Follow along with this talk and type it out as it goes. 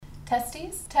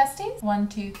Testes? Testes? 1,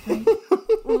 2, 3.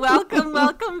 Welcome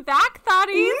back,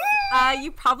 thotties.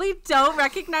 You probably don't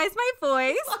recognize my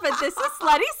voice, but this is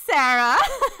Slutty Sarah.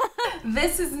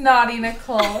 This is Naughty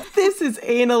Nicole. This is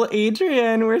Anal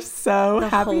Adrian. We're so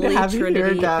happy to have you here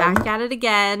again. Back at it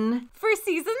again for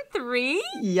season 3.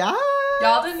 Yeah.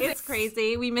 Y'all didn't. It's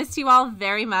crazy. We missed you all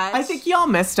very much. I think y'all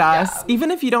missed us, even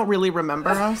if you don't really remember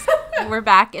us. We're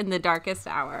back in the darkest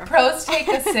hour. Pros take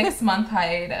a 6-month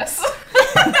hiatus.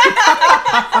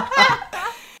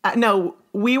 No,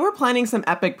 we were planning some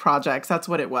epic projects. That's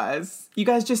what it was. You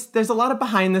guys there's a lot of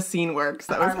behind the scene works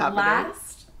that was happening. Our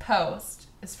last post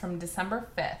is from December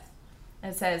 5th.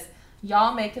 It says,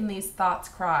 y'all making these thoughts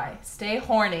cry. Stay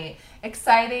horny.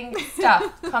 Exciting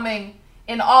stuff coming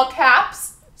in all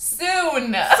caps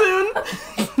soon.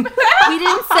 We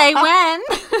didn't say when.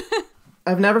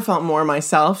 I've never felt more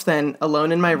myself than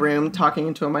alone in my room, talking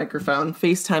into a microphone,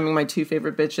 FaceTiming my 2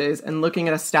 favorite bitches, and looking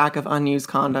at a stack of unused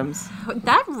condoms.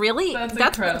 That's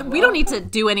incredible. We don't need to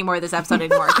do any more of this episode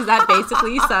anymore, because that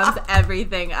basically sums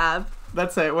everything up.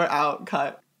 That's it. We're out.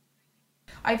 Cut.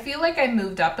 I feel like I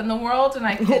moved up in the world and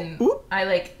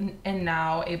am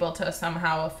now able to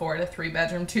somehow afford a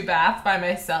 3-bedroom, 2-bath by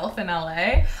myself in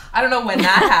LA. I don't know when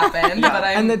that happened, but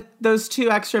And those 2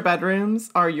 extra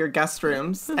bedrooms are your guest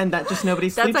rooms, and that just nobody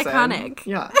sleeps in. That's iconic.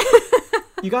 Yeah.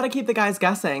 You got to keep the guys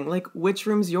guessing, like, which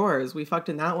room's yours? We fucked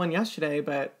in that one yesterday,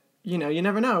 but, you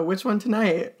never know. Which one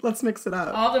tonight? Let's mix it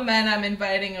up. all the men I'm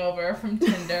inviting over from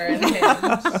Tinder and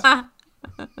Hinge.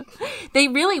 They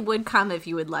really would come if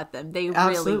you would let them. They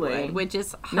Absolutely. really would, which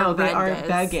is horrendous. No, they are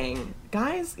begging.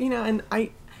 Guys, and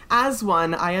as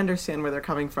one, I understand where they're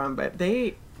coming from, but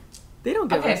they don't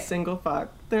give a single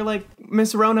fuck. They're like,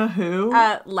 Miss Rona who?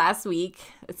 Last week,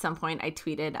 at some point, I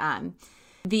tweeted,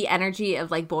 the energy of,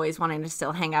 like, boys wanting to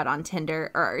still hang out on Tinder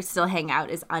or still hang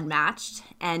out is unmatched.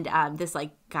 And this,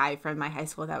 like, guy from my high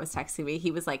school that was texting me,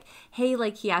 he was like, hey,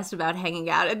 like, he asked about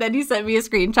hanging out. And then he sent me a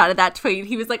screenshot of that tweet.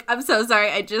 He was like, I'm so sorry.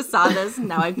 I just saw this.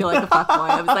 Now I feel like a fuckboy.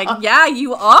 I was like, yeah,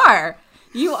 you are.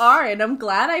 You are. And I'm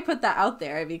glad I put that out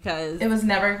there because It was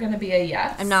never going to be a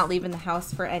yes. I'm not leaving the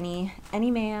house for any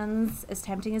man's, as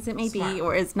tempting as it may be,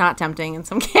 or as not tempting in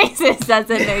some cases as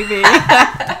it may be.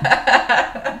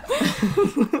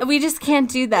 We just can't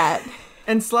do that.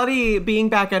 And Slutty being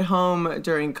back at home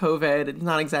during COVID, it's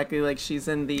not exactly like she's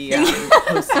in the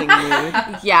hosting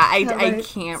mood. Yeah, I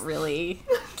can't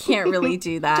really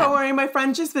do that. Don't worry, my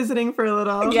friend's just visiting for a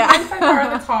little. Yeah. If I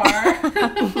borrow the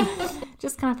car.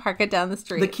 Just kind of park it down the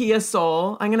street. The Kia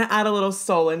Soul. I'm going to add a little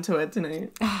soul into it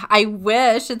tonight. I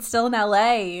wish. It's still in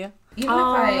LA. Even if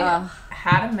I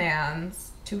had a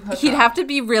man's to hook He'd up, have to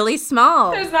be really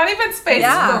small. there's not even space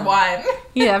for one.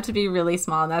 He'd have to be really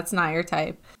small. That's not your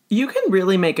type. You can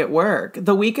really make it work.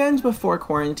 The weekend before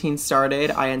quarantine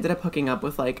started, I ended up hooking up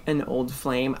with, like, an old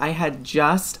flame. I had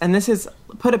just, and this is,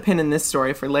 put a pin in this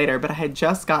story for later, but I had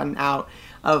just gotten out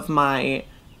of my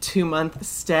 2-month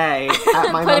stay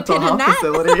at my mental health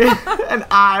facility. And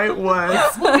I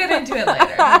was... We'll get into it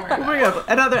later. Don't worry about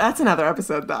it. That's another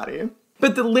episode, Dottie.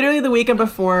 But literally the weekend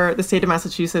before, the state of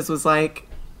Massachusetts was like,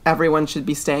 everyone should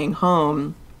be staying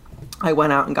home. I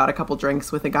went out and got a couple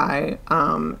drinks with a guy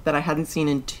that I hadn't seen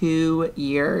in 2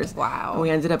 years. Wow. And we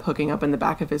ended up hooking up in the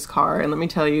back of his car. And let me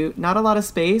tell you, not a lot of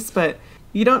space, but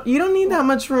you don't need that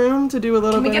much room to do a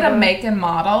little bit. Can we get a make and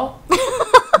model?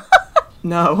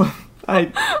 No. I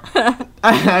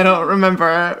don't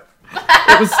remember.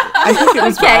 I think it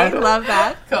was Okay, red. love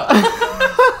that. Cool.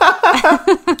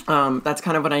 That's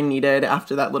kind of what I needed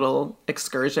after that little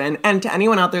excursion. And to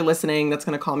anyone out there listening that's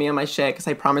going to call me on my shit, because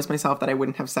I promised myself that I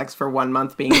wouldn't have sex for 1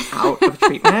 month being out of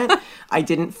treatment. I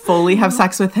didn't fully have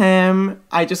sex with him.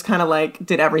 I just kind of, like,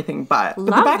 did everything but. But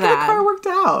the Love back of that. the car worked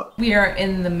out. We are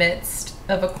in the midst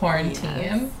of a quarantine.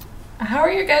 Yes. How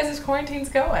are your guys' quarantines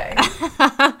going?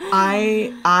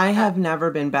 I have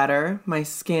never been better. My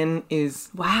skin is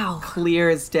Wow. clear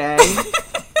as day.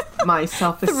 My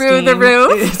self-esteem Through the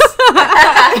roof? is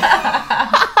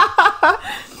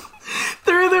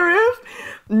through the roof.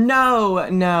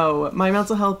 No. My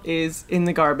mental health is in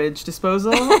the garbage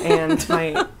disposal, and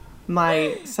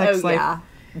my sex life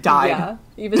died. Yeah.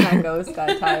 Even that ghost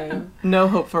got tired. No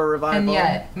hope for a revival. And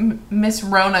yet, Miss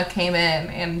Rona came in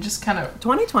and just kind of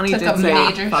 2020 took did a say,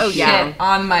 major fuck shit yeah.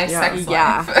 on my sex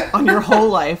Yeah. life. On your whole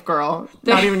life, girl.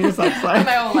 Not even your sex life.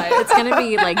 My whole life. It's going to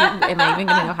be like, am I even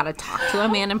going to know how to talk to a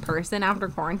man in person after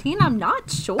quarantine? I'm not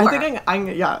sure. I think I'm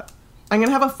going to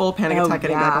have a full panic attack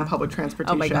getting back yeah. on public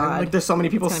transportation. Oh my God. Like, there's so many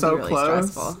people It's so gonna be really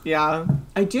close. stressful. Yeah.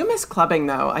 I do miss clubbing,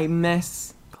 though. I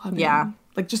miss clubbing. Yeah.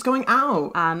 Like just going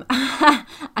out.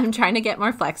 I'm trying to get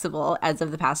more flexible as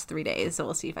of the past 3 days, so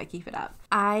we'll see if I keep it up.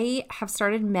 I have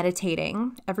started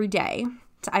meditating every day.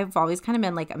 So I've always kind of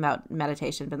been like about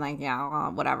meditation, been like, yeah,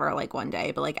 whatever, like one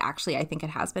day. But like actually, I think it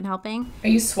has been helping. Are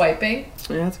you swiping?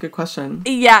 Yeah, that's a good question.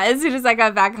 Yeah, as soon as I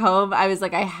got back home, I was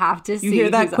like, I have to see. You hear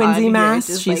that, who's Quincy on Mass?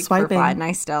 here, just, She's like, swiping. For fun.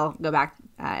 I still go back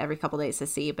every couple days to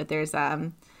see. But there's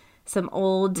a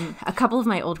couple of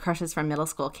my old crushes from middle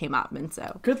school came up, and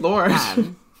so Good Lord.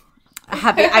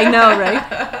 happy. I know,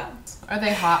 right? Are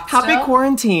they hot Happy still?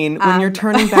 quarantine when you're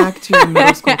turning back to your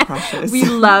middle school crushes. We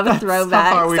love That's how far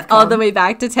throwbacks we've all the come. way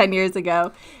back to 10 years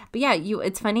ago. But yeah,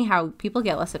 it's funny how people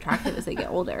get less attractive as they get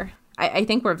older. I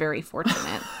think we're very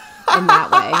fortunate in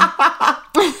that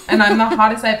way. And I'm the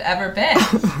hottest I've ever been.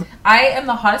 I am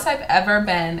the hottest I've ever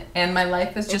been, and my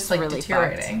life is just It's like really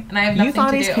deteriorating. And I have nothing You to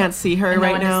thotties do. can't see her and no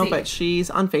right one to now, see. but she's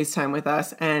on FaceTime with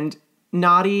us, and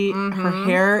Naughty, her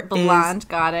hair Blonde is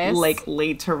goddess. like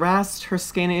laid to rest. Her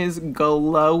skin is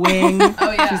glowing.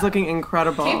 Oh, yeah. She's looking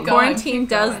incredible. Keep going. Quarantine keep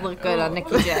does going. look good on Ooh.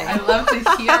 Nikki J. I love to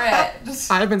hear it.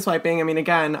 Just- I've been swiping. I mean,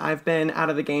 again, I've been out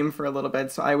of the game for a little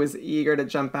bit, so I was eager to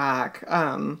jump back.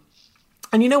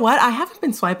 And you know what? I haven't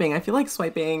been swiping. I feel like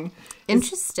swiping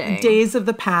Interesting. days of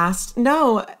the past.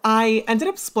 No, I ended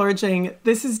up splurging.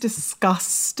 This is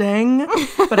disgusting,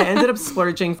 but I ended up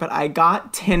splurging. But I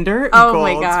got Tinder Oh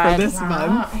my Gold God. for this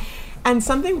month. And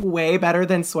something way better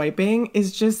than swiping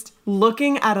is just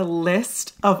looking at a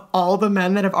list of all the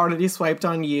men that have already swiped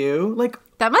on you. Like,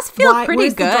 That must feel pretty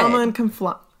where's the drama good.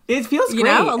 and it feels You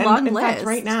great. know, a And long in fact, list.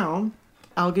 right now,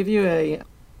 I'll give you a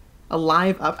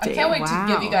live update. I can't wait Wow.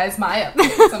 to give you guys my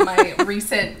updates on my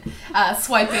recent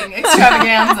swiping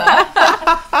extravaganza.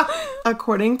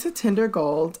 According to Tinder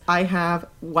Gold, I have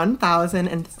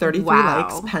 1,033 Wow.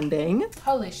 likes pending.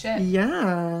 Holy shit.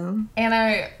 Yeah. And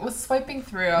I was swiping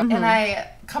through, and I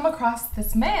come across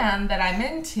this man that I'm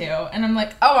into, and I'm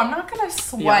like, oh, I'm not going to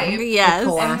swipe. Yes.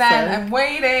 And then I'm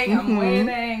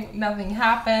waiting, nothing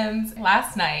happens.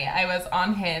 Last night, I was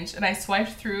on Hinge, and I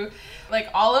swiped through, like,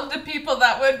 all of the people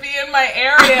that would be in my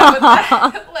area with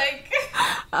that, like,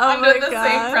 under my the God.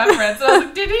 same preference. And I was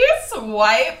like, did he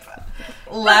swipe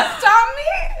left on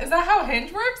me? Is that how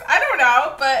Hinge works? I don't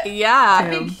know, but I Yeah.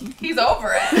 think he's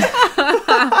over it.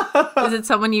 Is it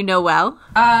someone you know well?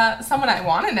 Someone I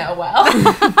want to know well.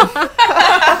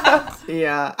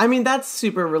 Yeah. I mean, that's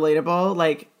super relatable.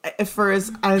 Like, for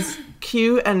as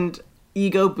cute and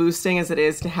ego boosting as it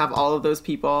is to have all of those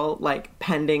people, like,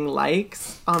 pending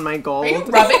likes on my Gold. Are you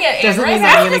rubbing it in Doesn't right mean now?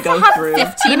 that I'm going to go through.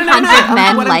 1,500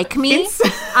 men What I'm- like me. it's-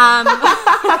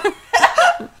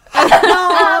 No.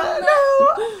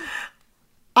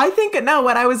 I think no.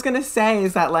 What I was gonna say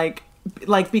is that like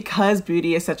because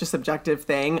beauty is such a subjective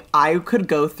thing, I could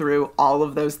go through all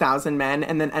of those 1,000 men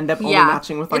and then end up only Yeah,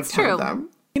 matching with like it's 10 of true. them.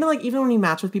 You know, like even when you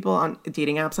match with people on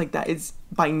dating apps, like that is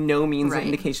by no means Right. an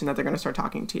indication that they're gonna start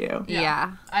talking to you.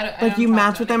 Yeah. I Like don't you talk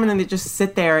match to with them and then they just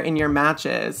sit there in your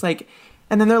matches, like,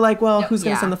 and then they're like, well, Yep. who's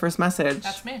gonna Yeah. send the first message?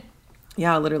 That's me.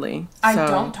 Yeah, literally. I So-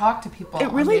 don't talk to people. It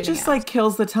on really dating just apps. like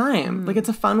kills the time. Like it's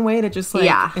a fun way to just like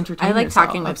Yeah. entertain I like yourself.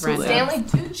 talking with Absolutely. friends.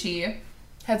 Stanley Tucci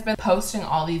has been posting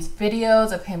all these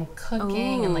videos of him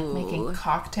cooking and like making Ooh.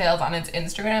 cocktails on his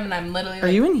Instagram, and I'm literally Are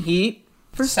like, you in heat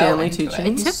for So Stanley into Tucci? it.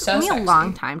 It He's took so me a sexy.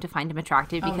 long time to find him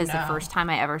attractive because no. the first time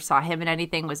I ever saw him in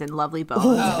anything was in Lovely Bones.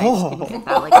 Oh. and I just couldn't get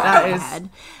that like out of my is- head.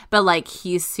 But like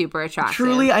he's super attractive.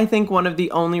 Truly, I think one of the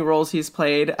only roles he's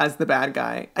played as the bad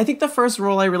guy. I think the first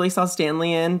role I really saw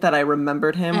Stanley in that I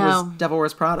remembered him was Oh. Devil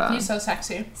Wears Prada. he's so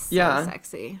sexy. So yeah.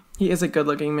 sexy. He is a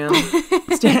good-looking man.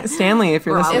 Stanley, if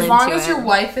you're We're all listening. As into long as it. your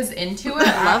wife is into it,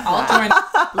 Love I'll that. join.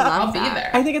 Love I'll be that. there.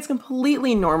 I think it's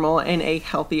completely normal in a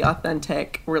healthy,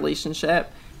 authentic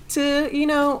relationship to, you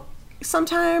know,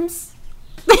 sometimes,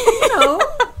 you know,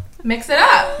 Mix it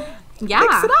up. Yeah.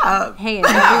 mix it up. Hey, and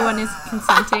everyone is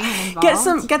consenting and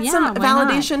involved. Get Yeah, some why not?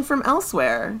 validation from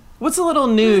elsewhere. What's a little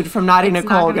nude from Naughty It's not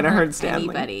Nicole gonna hurt hurt Stanley?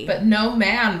 anybody. But no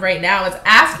man right now is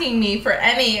asking me for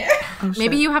any.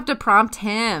 Maybe you have to prompt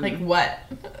him. Like what?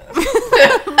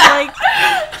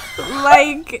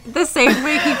 like the same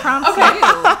way he prompts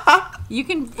you. You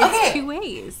can. It's Okay. two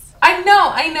ways. I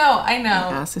know.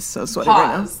 Ass is so sweaty right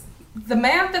now. Pause. The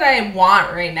man that I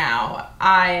want right now,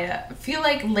 I feel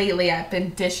like lately I've been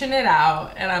dishing it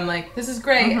out, and I'm like, this is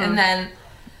great, Mm-hmm. and then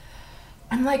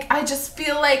I'm like, I just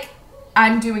feel like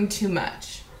I'm doing too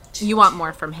much. You want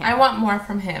more from him. I want more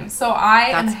from him, so I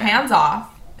am That's fair. hands off,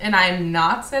 and I'm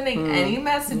not sending any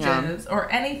messages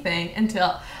or anything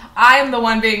until I'm the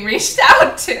one being reached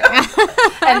out to,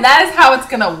 and that is how it's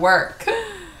gonna work.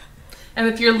 And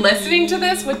if you're listening to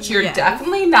this, which you're Yes.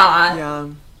 definitely not, Yeah.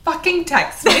 fucking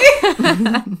text me.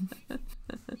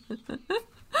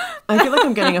 I feel like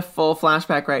I'm getting a full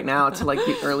flashback right now to like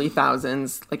the early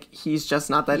thousands. Like he's just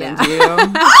not that into you.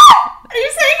 Are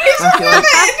you saying he's just not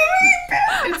that into me?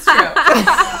 It's true.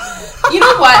 You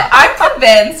know what? I'm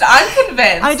convinced.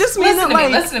 I just mean listen that, to me.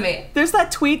 like, Listen to me. There's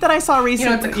that tweet that I saw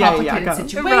recently. It's a complicated go.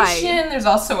 situation. Right. There's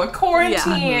also a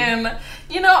quarantine. Yeah.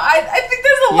 You know, I think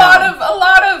there's a lot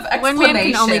of explanations One man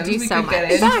can only do we so could much.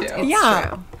 get Exactly. into. Yeah.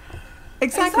 True.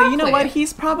 Exactly. You know what?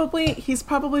 Exactly. He's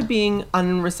probably being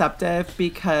unreceptive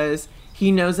because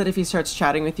he knows that if he starts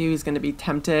chatting with you, he's going to be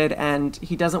tempted, and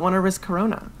he doesn't want to risk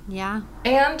corona. Yeah.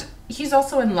 And he's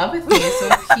also in love with me, so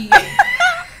if he 0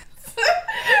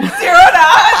 to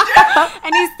 100.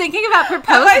 And he's thinking about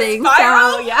proposing.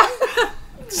 spiraled?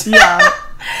 So, yeah. Yeah.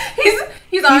 He's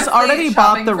He's already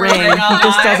bought the ring. He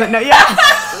just doesn't know. Yeah.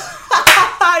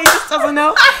 He just doesn't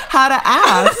know how to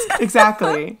ask.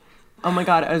 Exactly. Oh my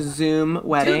God, a Zoom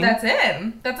wedding. Dude, that's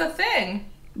in. That's a thing.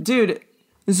 Dude,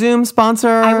 Zoom sponsor.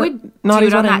 I would do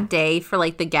Naughty's it on wedding. that day for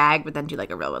like the gag, but then do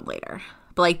like a real one later.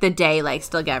 But like the day, like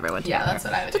still get everyone together. Yeah, that's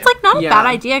what I would do. It's like not a Yeah. bad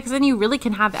idea because then you really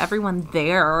can have everyone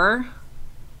there.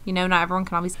 You know, not everyone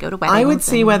can always go to weddings. I would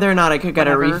see and- whether or not I could get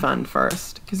whatever. a refund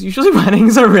first. Because usually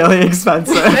weddings are really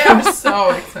expensive. They are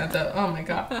so expensive. Oh my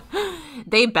God.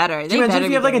 They better. They Imagine better if be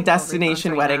you have like a getting full refunds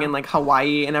destination right wedding now. in like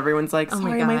Hawaii and everyone's like, Oh my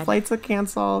sorry, my God. flights are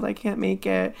canceled. I can't make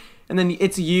it. And then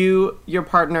it's you, your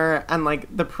partner, and like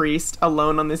the priest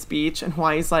alone on this beach. And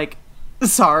Hawaii's like,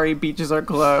 sorry, beaches are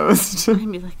closed.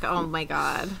 I'd be like, oh my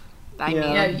God. I Yeah.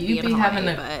 mean, Yeah, you'd be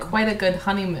having quite a good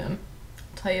honeymoon.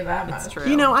 I'll tell you that much. It's true.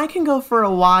 You know, I can go for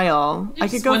a while. You I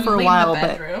could just go wouldn't for a leave the while, but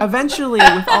bedroom. eventually,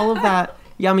 with all of that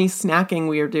yummy snacking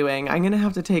we are doing, I'm gonna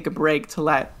have to take a break to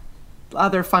let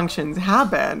other functions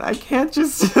happen. I can't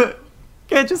just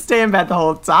stay in bed the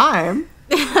whole time.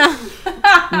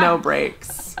 No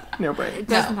breaks. No breaks. It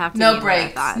doesn't have to no be a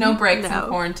breaks. marathon. No breaks in No.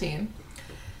 quarantine.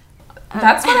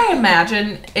 That's what I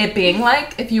imagine it being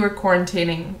like if you were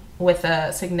quarantining with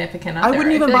a significant other. I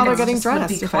wouldn't even feel like bother it's getting just would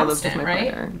dressed be if I lived with constant, my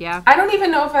right? partner. Yeah. I don't even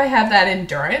know if I have that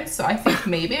endurance, so I think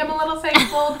maybe I'm a little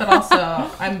thankful, but also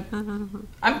I'm feeling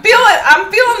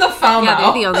the FOMO. Yeah,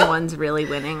 they're the only ones really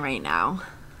winning right now.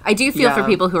 I do feel for Yeah.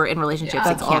 people who are in relationships Yeah.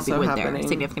 that That's can't be also with happening. their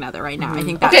significant other right now. I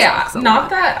think that Okay, sucks a not lot.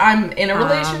 that I'm in a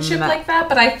relationship like that,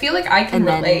 but I feel like I can And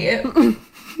then- relate.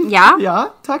 Yeah? Yeah?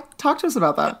 Talk to us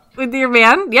about that. With your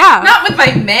man? Yeah. Not with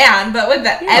my man, but with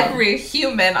every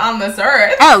human on this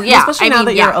earth. Oh, yeah. Especially I now mean,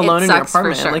 that yeah, you're alone it in your sucks for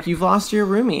apartment. sure. Like, you've lost your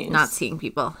roomies. Not seeing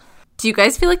people. Do you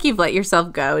guys feel like you've let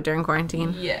yourself go during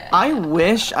quarantine? Yeah. I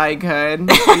wish I could.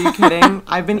 Are you kidding?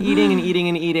 I've been eating and eating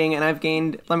and eating, and I've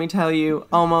gained, let me tell you,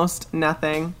 almost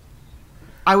nothing.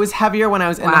 I was heavier when I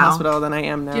was in the Wow. hospital than I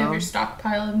am now. Do you have your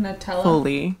stockpile of Nutella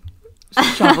Fully.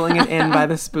 Just shoveling it in by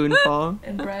the spoonful.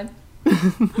 and bread?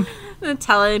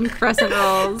 Nutella and crescent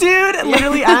rolls. Dude,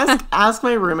 literally ask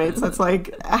my roommates. That's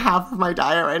like half of my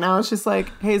diet right now. It's just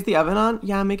like, hey, is the oven on?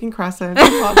 Yeah, I'm making crescent.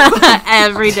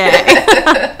 Every day.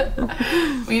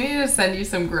 We need to send you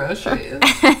some groceries.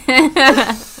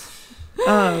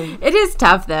 It is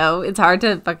tough, though. It's hard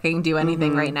to fucking do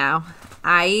anything right now.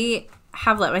 I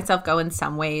have let myself go in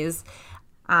some ways.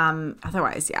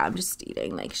 Otherwise, yeah, I'm just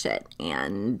eating like shit.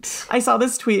 And I saw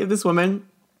this tweet of this woman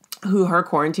who her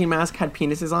quarantine mask had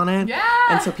penises on it. Yeah.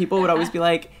 And so people would always be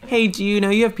like, hey, do you know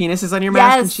you have penises on your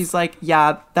mask? And Yes. she's like,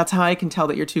 yeah, that's how I can tell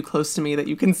that you're too close to me, that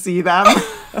you can see them.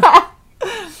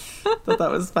 Thought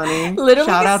that was funny. literally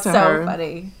Shout out to so her.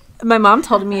 funny. My mom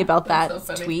told me about that That's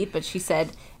so funny. tweet, but she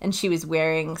said, and she was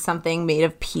wearing something made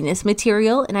of penis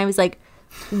material. And I was like,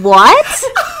 what?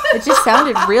 It just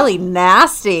sounded really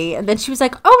nasty. And then she was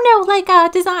like, oh no,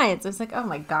 like designs. I was like, oh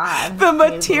my God. The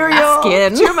material.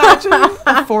 Skin. Do you imagine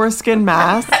a foreskin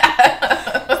mask?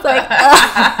 It's like,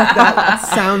 That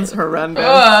sounds horrendous.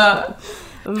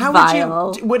 How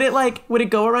vile. would it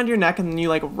go around your neck and then you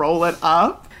like roll it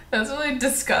up? That's really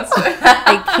disgusting.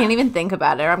 I can't even think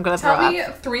about it. Or I'm going to throw Tell up. me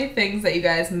 3 things that you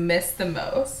guys miss the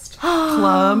most.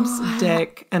 Clubs,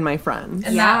 dick, and my friends.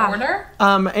 In Yeah. that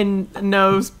order? In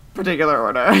no particular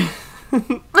order.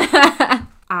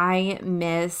 I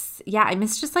miss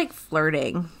just like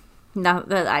flirting. Not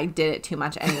that I did it too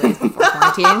much anyways before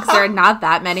quarantine, because there are not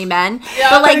that many men. Yeah,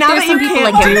 but like but now there's that some you people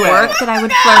can't like do at it, work that I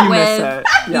would flirt You miss with.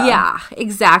 it. Yeah,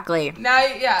 exactly. Now,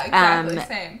 yeah, exactly. Um,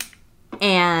 Same.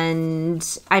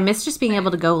 And I miss just being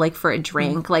able to go like for a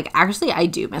drink. Like actually I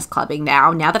do miss clubbing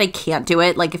now. Now that I can't do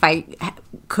it, like if I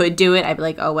could do it, I'd be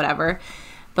like, oh, whatever.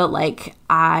 But like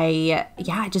I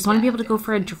just want to be able to go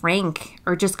for a drink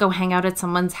or just go hang out at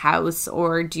someone's house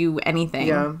or do anything.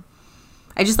 Yeah.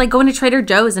 I just like going to Trader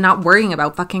Joe's and not worrying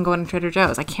about fucking going to Trader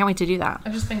Joe's. I can't wait to do that.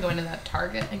 I've just been going to that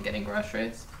Target and getting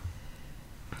groceries.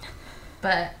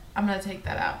 But I'm gonna take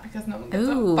that out because no one gives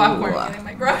Ooh. a fuck where I'm getting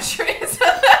my groceries.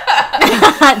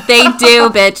 They do,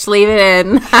 bitch. Leave it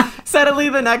in. Suddenly,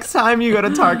 the next time you go to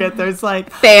Target, there's like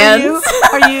Fans.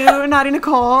 Are you Naughty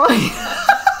Nicole?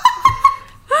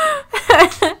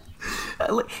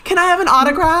 Can I have an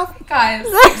autograph? Guys,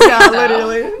 Yeah,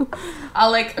 literally. I'll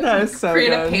like That is so create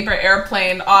good. a paper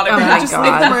airplane Oh my autograph. Just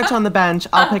God. leave the merch on the bench.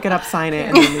 I'll pick it up, sign it,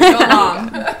 and then Go long.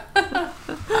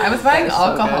 I was buying That is so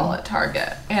alcohol good. at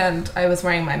Target, and I was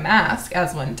wearing my mask,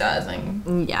 as one does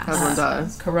in Yes. everyone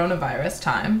does. coronavirus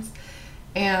times.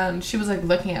 And she was like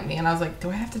looking at me, and I was like, "Do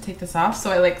I have to take this off?"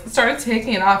 So I like started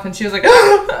taking it off, and she was like, and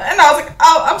I was like,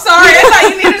 "Oh, I'm sorry. I thought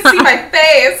you needed to see my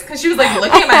face," because she was like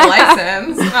looking at my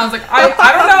license, and I was like, "I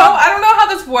don't know how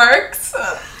this works.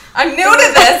 I'm new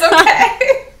to this,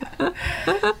 okay?"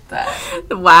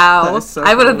 Wow. That is so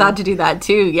I would have funny. thought to do that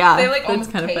too. Yeah. They like That's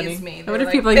almost kind of tased funny. me. I They wonder were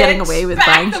if people are like, getting "Bitch, away with back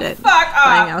buying the shit. fuck up."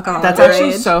 Buying alcohol. That's Right.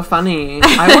 actually so funny.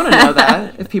 I want to know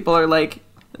that if people are like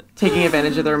taking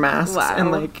advantage of their masks Wow.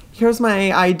 and like, here's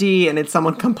my ID, and it's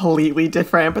someone completely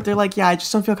different, but they're like, yeah, I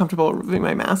just don't feel comfortable removing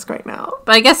my mask right now.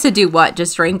 But I guess to do what?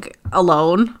 Just drink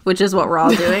alone, which is what we're all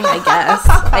doing, I guess.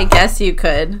 I guess you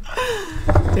could.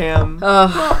 Damn.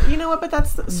 Ugh. Well, you know what? But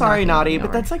that's sorry, Nothing Naughty, anymore.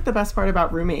 but that's like the best part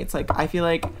about roommates. Like, I feel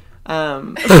like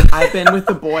I've been with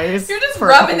the boys. You're just for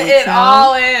a couple rubbing weeks it now.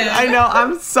 all in. I know.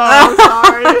 I'm so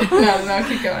sorry. No,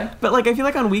 keep going. But like, I feel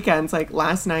like on weekends, like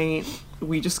last night,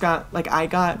 we just got like I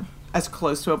got as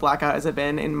close to a blackout as I've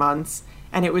been in months,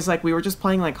 and it was like we were just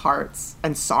playing like Hearts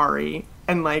and Sorry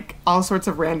and like all sorts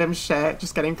of random shit,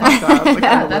 just getting fucked up. Like,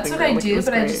 Yeah, in the that's living what I room. Like, it do, was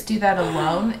but I great. just do that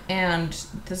alone, and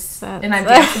That's- and I'm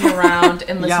dancing around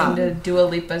and Yeah. listening to Dua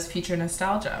Lipa's Future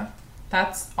Nostalgia.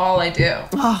 That's all I do.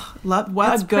 Oh, what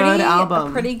That's a good album.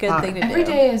 A pretty good thing to Every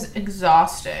do. day is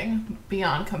exhausting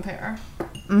beyond compare.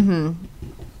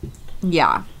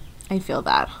 Yeah, I feel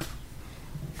that.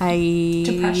 I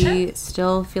Depression?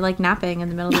 still feel like napping in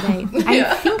the middle of the day.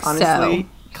 Yeah. I think Honestly, so.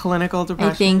 clinical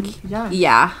depression. I think,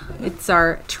 yeah. it's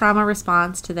our trauma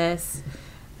response to this.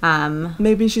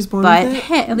 Maybe she's born But, with it.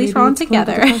 hey, at least Maybe we're all it's clinical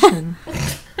together. depression.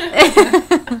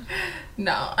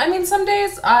 No, I mean some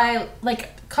days I like a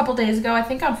couple days ago. I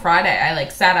think on Friday I like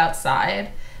sat outside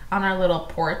on our little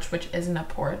porch, which isn't a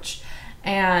porch,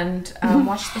 and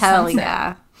watched the Hell sunset.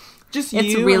 yeah. Just It's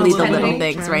you really and a the little little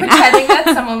nature. things right now. Pretending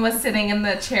that someone was sitting in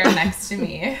the chair next to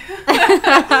me.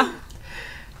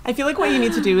 I feel like what you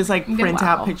need to do is like print Wow.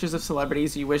 out pictures of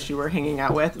celebrities you wish you were hanging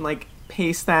out with and like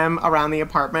paste them around the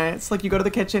apartment. It's like you go to the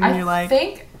kitchen and you're I like,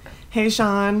 think, hey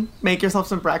Sean, make yourself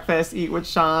some breakfast, eat with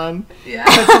Sean. yeah.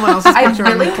 Put someone else's I've picture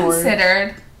on really the porch.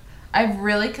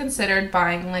 considered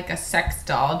buying like a sex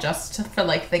doll just for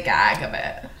like the gag of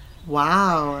it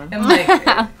Wow. and like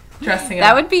dressing it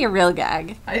That up. would be a real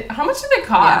gag. How much did it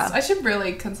cost? Yeah. I should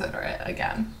really consider it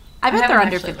again. I bet haven't they're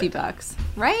under actually $50, looked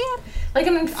right? Like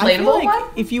an I feel inflatable like one?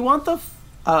 if you want the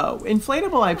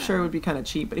inflatable, I'm sure it would be kind of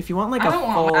cheap. But if you want like I a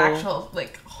don't full, want actual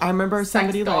like I remember sex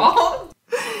somebody like doll.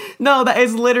 no, that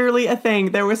is literally a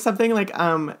thing. There was something like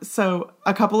so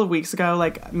a couple of weeks ago,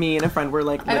 like me and a friend were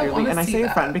like I don't literally, wanna and I see say a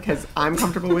that. friend because I'm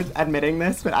comfortable with admitting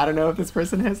this, but I don't know if this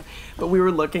person is. But we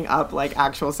were looking up like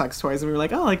actual sex toys, and we were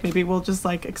like, oh, like maybe we'll just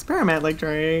like experiment like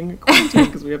during quarantine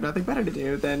because we have nothing better to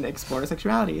do than explore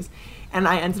sexualities. And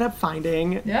I ended up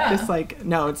finding Yeah. this like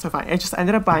no, it's so fine. I just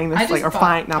ended up buying this I just like or bought-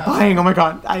 find not oh. buying. Oh my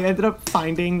god! I ended up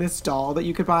finding this doll that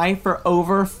you could buy for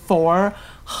over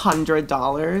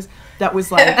 $400. That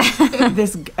was like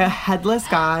a headless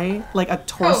guy, like a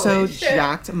torso Holy shit.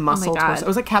 jacked muscle God. torso. It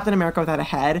was like Captain America without a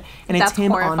head, and it's That's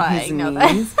him on his horrifying. No,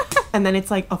 that- knees, and then it's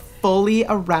like a fully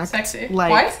erect, Sexy.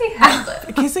 like Why is he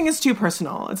headless? kissing is too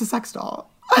personal. It's a sex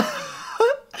doll.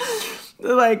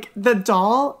 Like the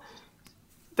doll,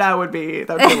 that would be a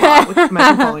lot. Like,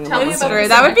 imagine falling in Tell love me with about someone. True,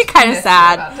 that would be the kinda penis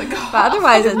sad. you're about to go But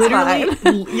otherwise, it's Literally,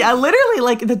 fine. yeah, literally,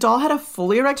 like the doll had a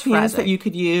fully erect penis that Tragic. you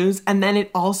could use, and then it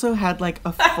also had like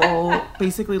a full,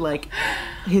 basically like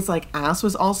his like ass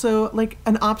was also like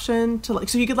an option to like,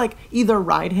 so you could like either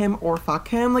ride him or fuck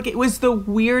him. Like it was the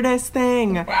weirdest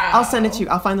thing. Wow. I'll send it to you.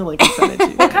 I'll find the link and send it to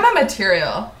you. What kind of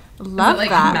material? Love is it like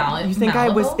that. You think I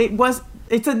was? malleable?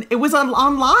 It was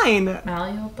online.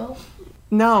 Malleable?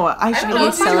 No, I should don't know,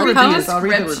 read the silicone reviews. I'll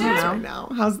read the description? reviews right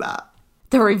now. How's that?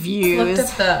 The Looked reviews.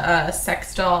 up the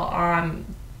sex doll on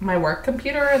my work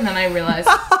computer, and then I realized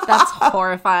That's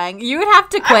horrifying. You would have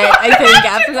to quit, I think,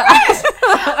 after that.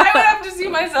 I would have to see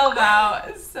myself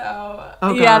out. So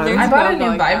Oh, Yeah, God. there's I bought a no new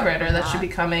going vibrator out that with should be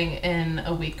coming in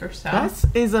a week or so. That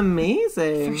is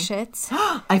amazing. For shits.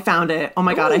 I found it. Oh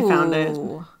my god, I found it.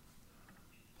 Ooh.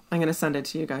 I'm gonna send it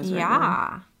to you guys right now.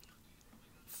 Yeah.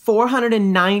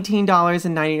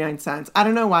 $419.99. I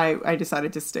don't know why I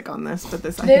decided to stick on this, but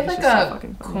this I They think have is like just so a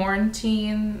fucking funny.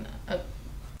 quarantine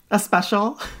A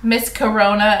special? Miss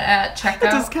Corona at A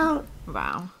checkout. discount?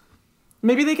 Wow.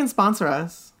 Maybe they can sponsor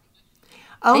us.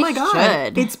 Oh They my god.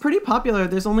 should. It's pretty popular.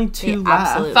 There's only 2 They left.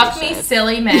 absolutely Fuck me, should.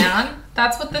 silly man.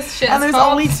 That's what this shit And is there's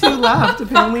called. only 2 left.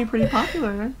 Apparently pretty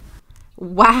popular.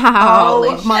 Wow.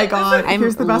 Oh my shit, god. I'm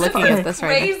Here's the best looking part. at this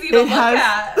right now. Crazy to It look has-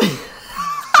 at.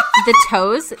 The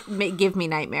toes give me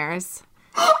nightmares.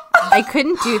 I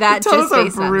couldn't do that Toes just are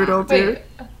based on brutal, that. dude.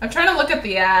 Wait, I'm trying to look at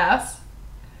the ass.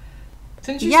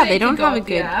 Didn't you Yeah, say they you don't could go have a with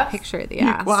the good ass? picture of the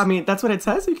ass. Well, I mean, that's what it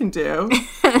says you can do.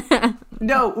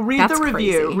 No, read That's the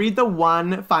review. crazy. Read the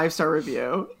 1 5-star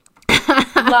review.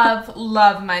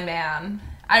 Love my man.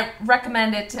 I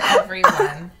recommend it to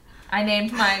everyone. I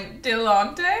named mine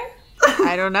Delonte.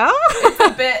 I don't know. It's a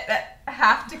bit that I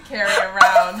have to carry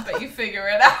around, but you figure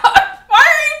it out. Why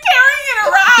are you carrying it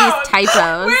around? These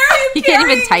typos. Where are you He can't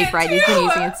even carrying type it right. He's been to?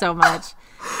 using it so much.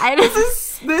 I don't.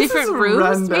 This Different is rooms,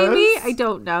 horrendous. maybe. I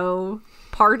don't know.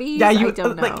 Parties. Yeah, you I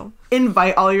don't like know.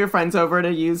 invite all your friends over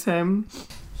to use him.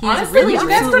 He's Honestly, really you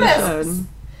guys rude. gonna- Should.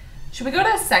 Should we go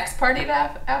to a sex party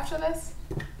after this?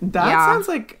 That Yeah. sounds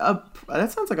like a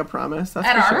promise. That's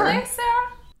At for our sure. place, Sarah?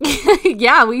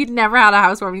 Yeah, we never had a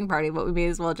housewarming party, but we may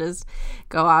as well just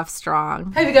go off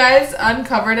strong. Have you guys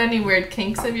uncovered any weird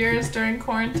kinks of yours during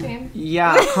quarantine?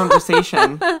 Yeah,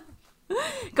 conversation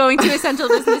Going to essential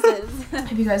businesses.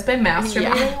 Have you guys been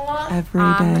masturbating a lot? every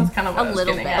day. That's kind of what A I was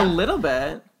little getting bit. A at. little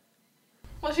bit.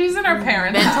 Well, she's in her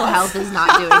parents' Mental house. health is not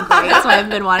doing great, so I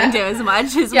haven't been wanting to as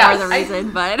much. Is Yeah, more the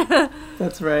reason, but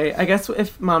That's right. I guess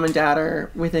if mom and dad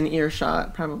are within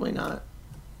earshot, probably not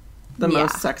the Yeah.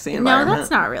 most sexy no, environment.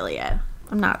 that's not really it.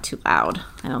 I'm not too loud.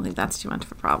 I don't think that's too much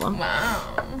of a problem. Wow.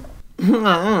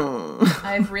 Oh,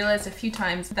 I've realized a few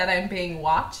times that I'm being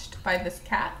watched by this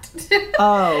cat.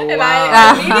 oh And wow.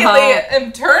 I immediately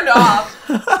am turned off.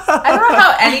 I don't know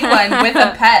how anyone with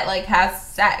a pet like has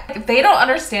sex. If they don't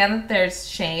understand that there's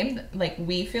shame, like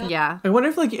we feel. Yeah. I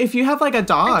wonder if you have like a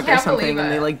dog or can't something believe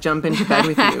and they it. like jump into bed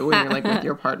with you when you're like with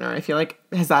your partner. I feel like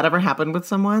has that ever happened with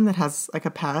someone that has like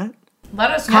a pet? Let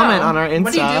us Comment know. on our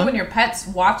What do you Insta. do when your pets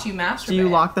watch you masturbate? Do you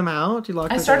lock them out? Do you lock?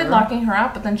 I the started door? locking her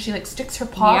out, but then she like sticks her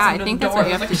paws Yeah, I under think the that's door.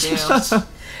 what you have to do.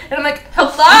 And I'm like,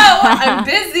 hello, I'm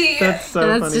busy. That's so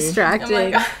That's funny. Oh distracting.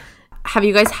 my God. Have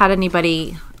you guys had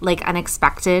anybody like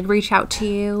unexpected reach out to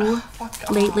you Fuck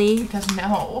off, lately? Because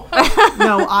no.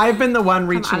 No, I've been the one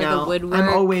reaching out of the out. woodwork. I'm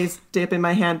always dipping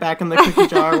my hand back in the cookie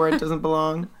jar where it doesn't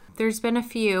belong. There's been a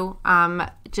few,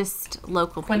 just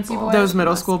local Quincy people. boys? Those for the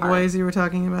middle most school part. boys you were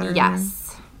talking about earlier?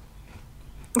 Yes.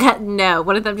 No,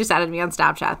 one of them just added me on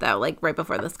Snapchat though, like right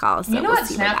before this call. So You know we'll what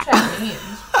see where that Snapchat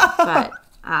means? But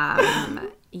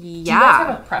Do you guys yeah,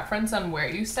 have a preference on where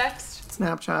you sext?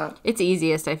 Snapchat. it's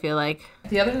easiest. I feel like.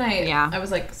 The other night, Yeah. I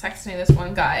was like sexting this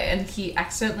one guy, and he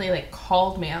accidentally like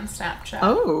called me on Snapchat.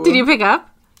 Oh. Did you pick up?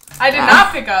 I did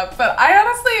not pick up, but I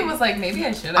honestly was like, maybe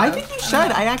I should have. I think you should.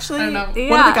 I actually, I don't know. one of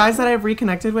Yeah. the guys that I've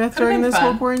reconnected with during been this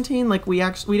whole fun. quarantine, like we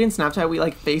didn't Snapchat, we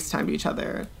like FaceTimed each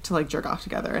other to like jerk off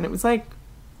together, and it was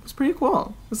pretty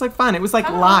cool. It was like fun. It was like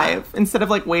live instead of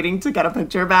like waiting to get a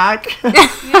picture back.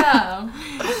 Yeah.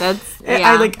 That's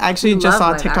I like actually We just saw a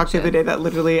love live TikTok the other action. day that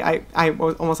literally I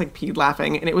was almost like peed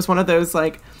laughing, and it was one of those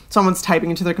like someone's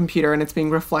typing into their computer and it's being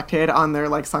reflected on their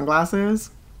like sunglasses,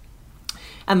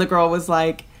 and the girl was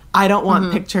like, I don't want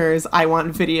Mm-hmm. pictures, I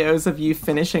want videos of you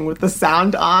finishing with the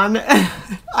sound on.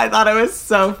 I thought it was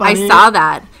so I funny. saw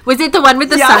that. Was it the one with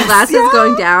the Yes, sunglasses yeah.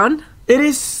 going down? It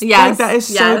is Yes, like, that is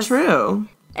yes. so true.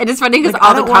 It is funny because Like, I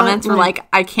all the don't want, comments were like- like,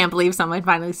 "I can't believe someone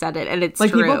finally said it," and it's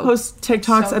Like true. people post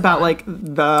TikToks So about fun. like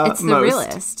the it's the most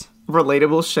realest.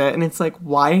 relatable shit, and it's like,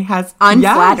 why has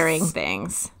Unflattering Yes.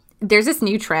 things. There's this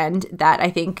new trend that I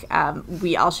think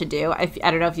we all should do. I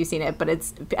don't know if you've seen it, but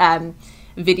it's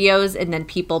videos and then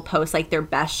people post like their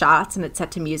best shots and it's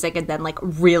set to music and then like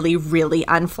really, really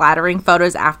unflattering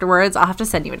photos afterwards. I'll have to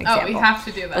send you an Oh, example. we have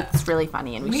to do that. It's really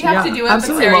funny and we We should have Yeah, to do it,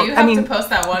 absolutely. but Sarah, Well, you I have mean, to post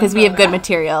that one. because we have good photo.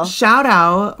 material. Shout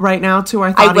out right now to our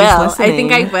I thoughties will. listening. I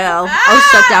think I will. I'll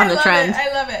shut down the love trend. It.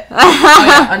 I love it. Oh,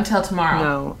 yeah, until tomorrow.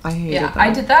 No, I hated Yeah, that.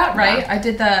 I did that right. I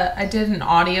did an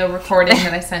audio recording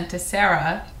that I sent to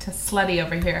Sarah, to Slutty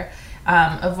over here,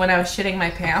 of when I was shitting my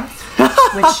pants,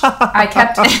 which I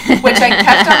kept on my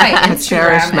cherished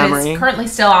Instagram, and memory. it's currently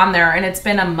still on there, and it's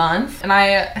been a month, and I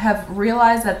have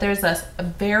realized that there's a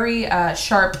very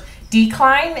sharp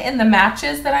decline in the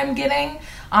matches that I'm getting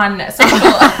on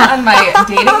on my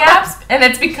dating apps, and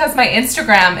it's because my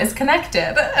Instagram is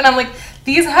connected, and I'm like,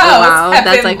 these hoes Wow, have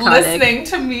that's been iconic. listening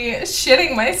to me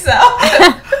shitting myself.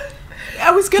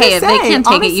 I was gonna Hey, if say, they can't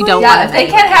take it, you don't Yeah, want if they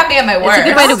can't have me at my worst. a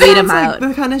good way to that weed 'em sounds like out.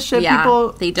 the kind of shit Yeah,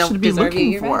 people they don't should be deserve you,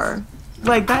 looking your for.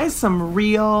 Like, that is some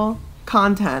real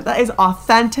content. That is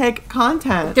authentic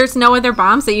content. There's no other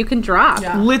bombs that you can drop.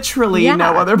 Yeah. Literally Yeah.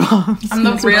 no other bombs. I'm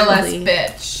the realest Totally.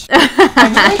 bitch.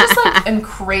 I really just like am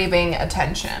craving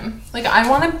attention. Like I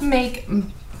want to make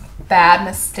bad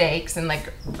mistakes and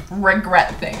like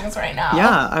regret things right now.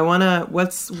 Yeah, I wanna.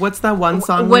 What's that one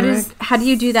song? What lyric? is? How do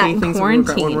you do that Say in things we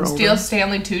regret when we're quarantine? older. Steal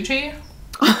Stanley Tucci.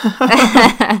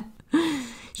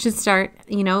 Should start,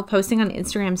 posting on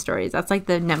Instagram stories. That's like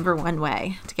the number one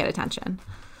way to get attention.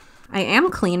 I am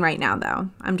clean right now, though.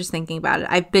 I'm just thinking about it.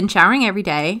 I've been showering every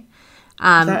day,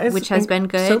 That is which has been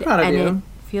good. so proud of and you.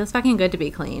 it feels fucking good to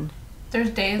be clean. There's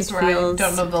days It where I feels-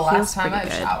 don't know the feels last time pretty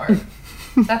I've good.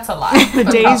 showered. That's a lie. The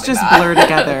days just blur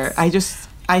together. I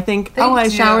think, They I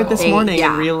showered do. this They- morning, yeah.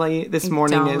 and really, this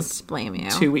morning Don't is blame you.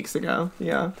 2 weeks ago.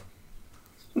 Yeah.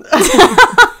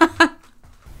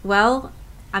 Well,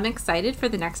 I'm excited for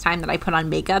the next time that I put on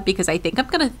makeup because I think I'm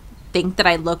going to think that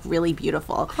I look really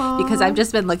beautiful because I've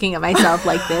just been looking at myself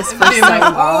like this for so Being like,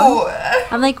 long. oh,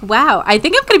 I'm like, wow, I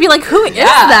think I'm going to be like, who is yeah,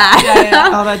 that? yeah, yeah.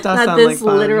 Oh, that does Not sound like this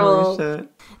fun. literal- Holy shit.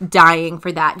 Dying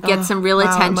for that. Get some real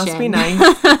Wow, attention. it must be nice.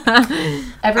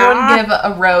 Everyone give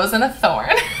a rose and a thorn.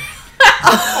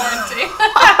 Quarantine.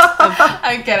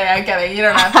 I'm kidding. You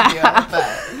don't have to do it, but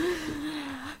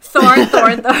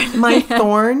Thorn. My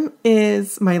thorn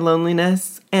is my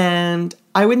loneliness, and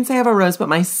I wouldn't say I have a rose, but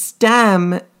my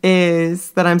stem is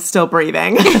that I'm still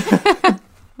breathing.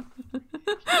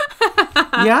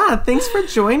 Yeah, thanks for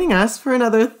joining us for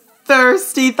another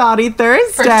Thirsty Thoughty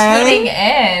Thursday. for tuning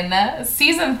in.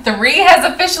 Season 3 has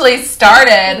officially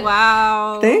started.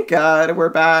 Wow. Thank God we're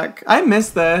back. I miss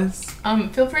this.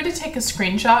 Feel free to take a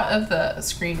screenshot of the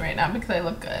screen right now because I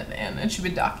look good and it should be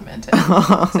documented.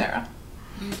 Sarah.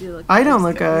 You do look I don't so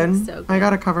look good. So I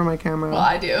gotta cover my camera. Well,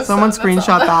 I do. Someone so that's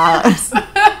screenshot all that. matters.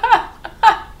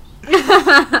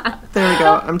 There we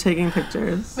go. I'm taking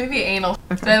pictures. Maybe anal.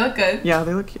 Did I look good? Yeah,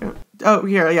 they look cute. Oh,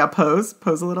 here, yeah, pose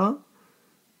a little.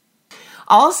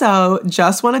 Also,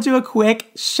 just want to do a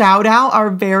quick shout out our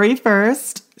very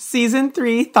first season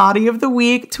 3 Thoughty of the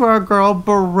Week to our girl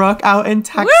Brooke out in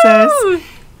Texas. Woo!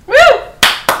 Woo!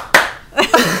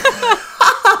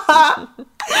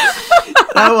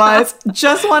 That was.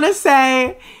 Just want to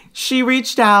say she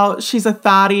reached out. She's a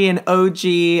Thoughty, an OG,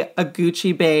 a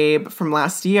Gucci babe from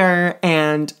last year.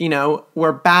 And,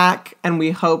 we're back and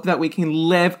we hope that we can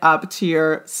live up to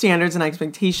your standards and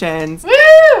expectations. Woo!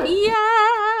 Yeah.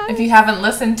 If you haven't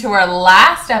listened to our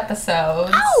last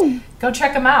episodes, go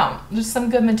check them out. There's some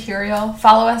good material.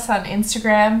 Follow us on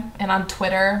Instagram and on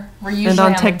Twitter. We're usually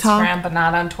on on TikTok. Instagram, but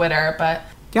not on Twitter. But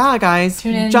Yeah, guys,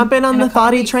 Tune in jump in on in a the couple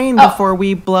Thoughty weeks. train Oh. before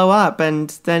we blow up and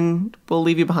then we'll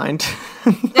leave you behind.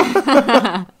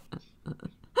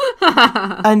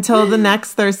 Until the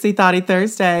next Thirsty Thoughty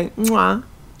Thursday. Mwah.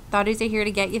 Thoughties are here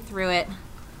to get you through it.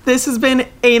 This has been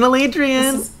Anal Adrian.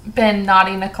 this has been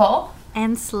Naughty Nicole.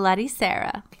 And Slutty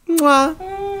Sarah. Mwah.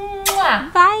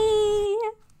 Mwah. Bye.